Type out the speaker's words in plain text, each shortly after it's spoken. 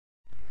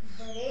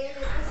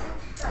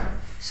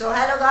So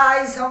hello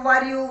guys, how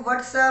are you?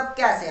 What's up?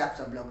 कैसे आप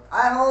सब लोग?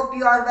 I hope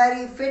you are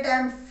very fit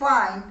and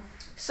fine.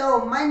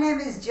 So my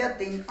name is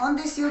Jatin. On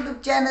this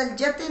YouTube channel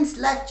Jatin's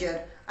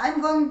Lecture, I'm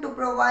going to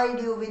provide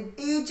you with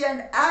each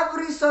and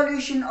every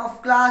solution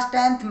of class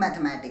 10th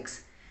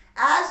mathematics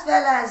as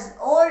well as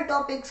all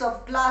topics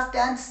of class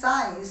 10th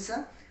science.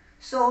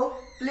 So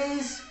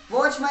please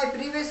watch my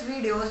previous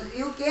videos.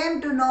 You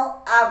came to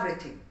know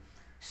everything.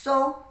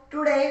 So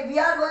today we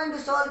are going to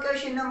solve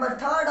question number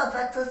 3rd of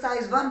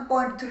exercise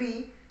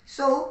 1.3.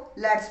 So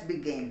let's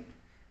begin.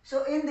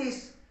 So in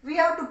this we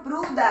have to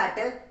prove that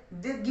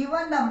the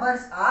given numbers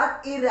are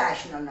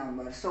irrational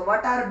numbers. So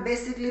what are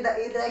basically the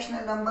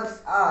irrational numbers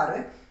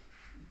are?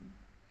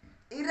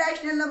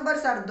 Irrational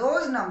numbers are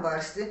those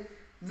numbers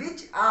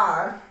which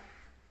are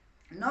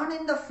not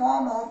in the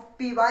form of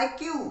p by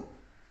q.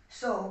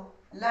 So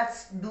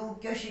let's do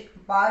question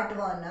part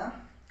 1.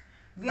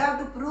 We have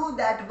to prove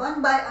that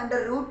 1 by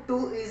under root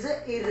 2 is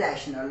an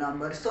irrational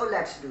number. So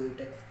let's do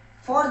it.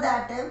 For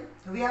that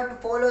we have to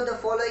follow the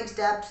following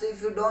steps.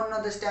 If you don't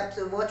know the steps,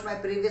 watch my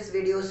previous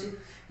videos.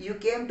 You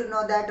came to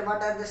know that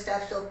what are the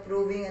steps of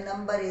proving a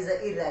number is an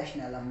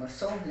irrational number.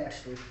 So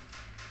let's do it.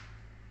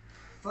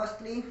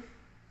 Firstly,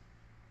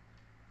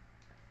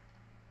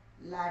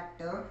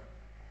 let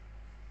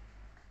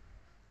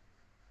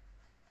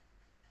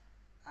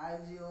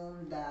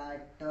assume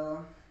that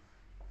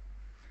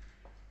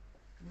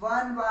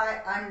 1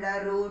 by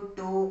under root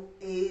 2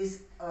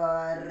 is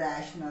a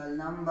rational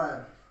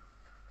number.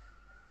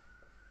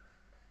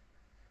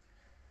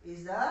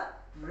 Is a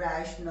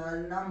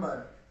rational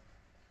number.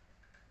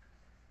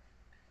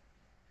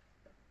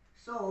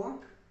 So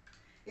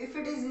if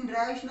it is a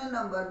rational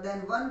number,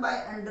 then 1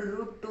 by under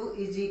root 2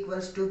 is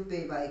equals to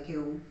p by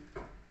q,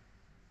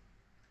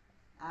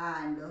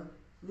 and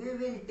we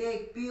will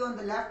take p on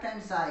the left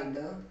hand side.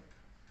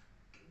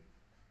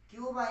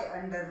 Q by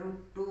under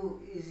root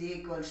 2 is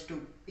equals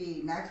to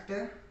p. Next,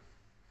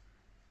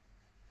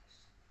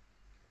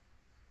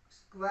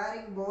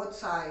 squaring both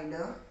sides,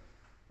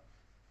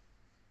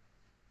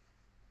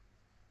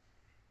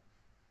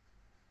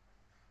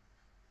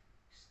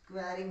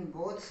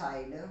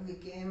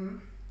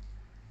 became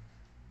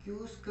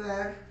q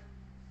square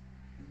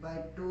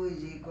by 2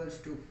 is equals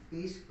to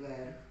p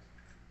square.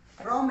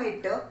 From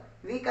it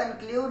we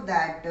conclude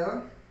that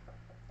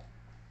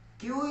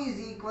q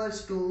is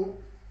equals to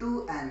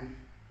 2n.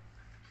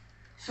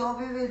 So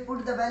we will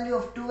put the value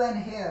of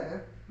 2n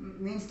here,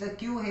 means the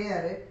q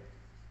here.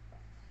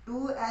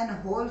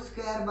 2n whole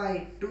square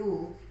by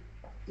 2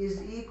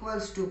 is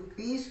equals to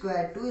p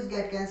square. 2 is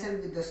get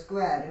cancelled with the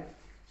square.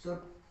 So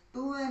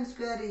 2n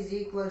square is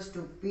equals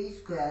to p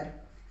square.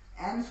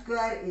 N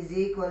square is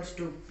equals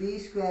to p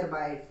square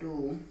by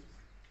 2.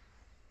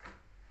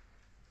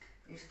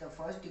 It's the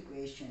first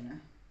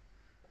equation.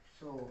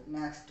 So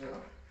next,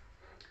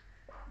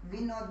 we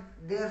know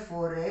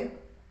therefore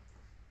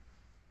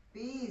p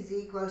is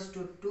equals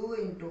to 2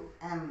 into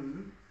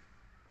m.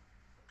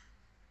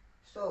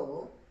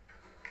 So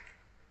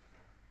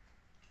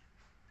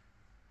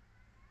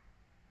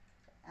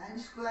n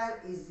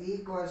square is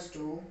equals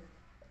to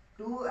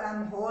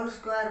 2m whole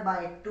square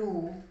by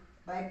 2.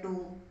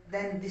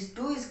 Then this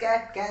 2 is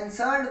get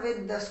cancelled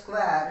with the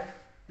square.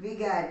 We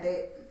get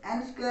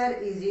n square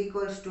is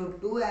equals to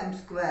 2m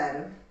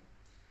square.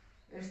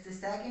 It's the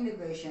second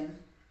equation.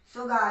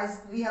 So guys,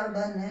 we have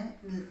done.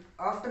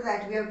 After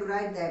that we have to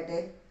write that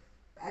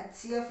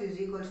HCF is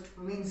equals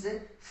to, means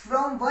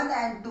from 1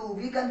 and 2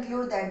 we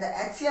conclude that the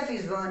HCF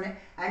is 1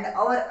 and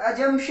our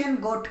assumption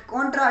got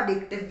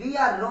contradicted. We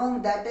are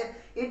wrong that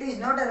it is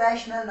not a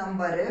rational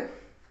number.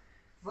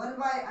 1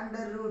 by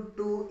under root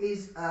 2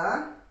 is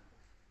a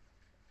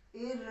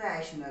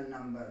irrational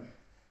number.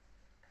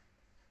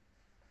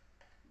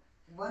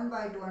 1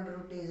 by 2 under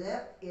root is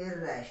a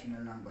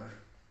irrational number.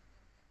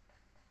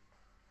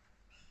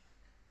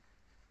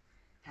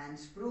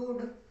 Hence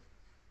proved.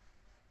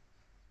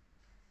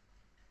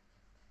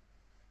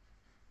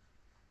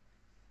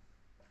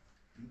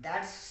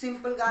 That's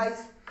simple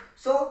guys.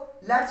 So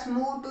let's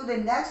move to the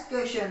next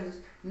questions.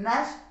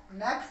 Next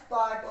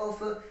part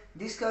of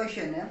this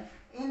question.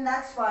 In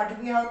next part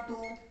we have to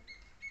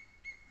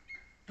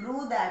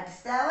prove that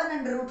 7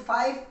 under root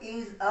 5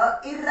 is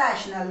a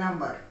irrational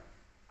number.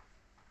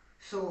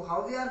 So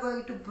how we are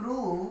going to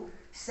prove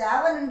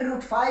 7 under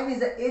root 5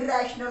 is an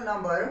irrational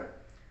number?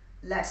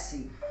 Let's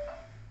see.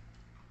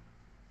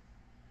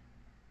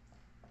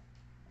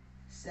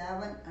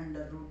 7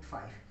 under root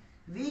 5.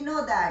 We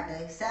know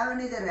that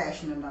 7 is a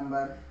rational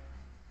number.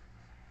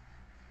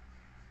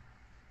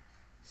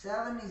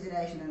 7 is a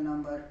rational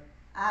number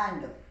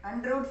and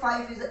under root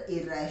 5 is an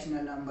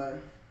irrational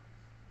number.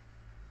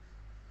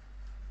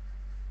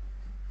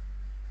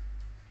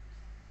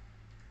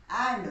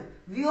 And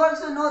we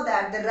also know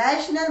that the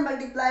rational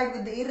multiplied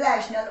with the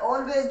irrational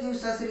always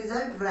gives us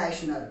result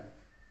rational.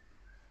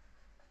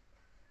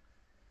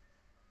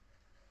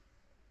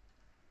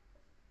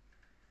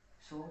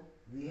 So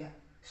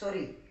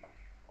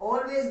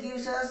always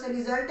gives us a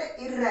result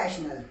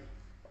irrational.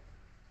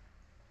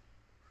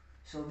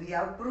 So we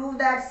have proved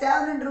that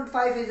 7 and root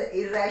 5 is an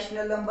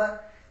irrational number.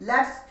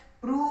 Let's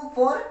prove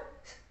for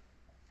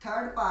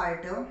third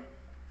part.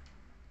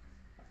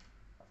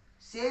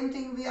 Same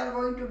thing we are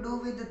going to do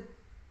with the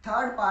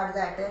third part,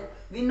 that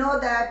we know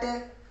that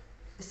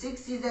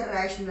 6 is a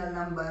rational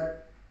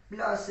number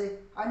plus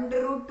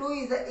under root 2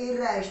 is an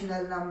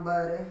irrational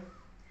number,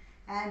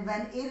 and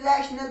when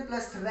irrational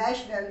plus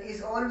rational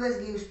is always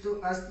gives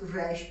to us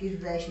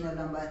irrational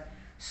number.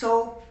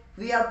 So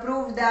we have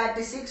proved that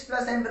 6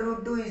 plus under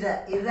root 2 is an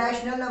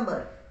irrational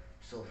number.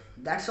 So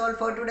that's all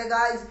for today,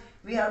 guys.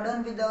 We have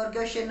done with our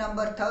question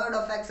number 3rd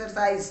of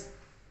exercise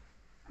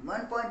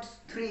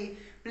 1.3.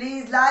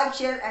 Please like,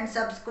 share and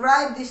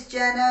subscribe this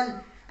channel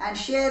and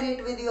share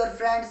it with your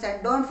friends,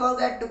 and don't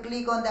forget to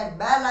click on that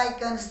bell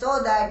icon so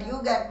that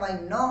you get my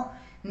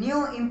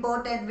new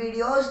important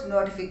videos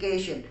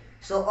notification.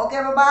 So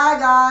okay, bye bye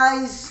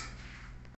guys.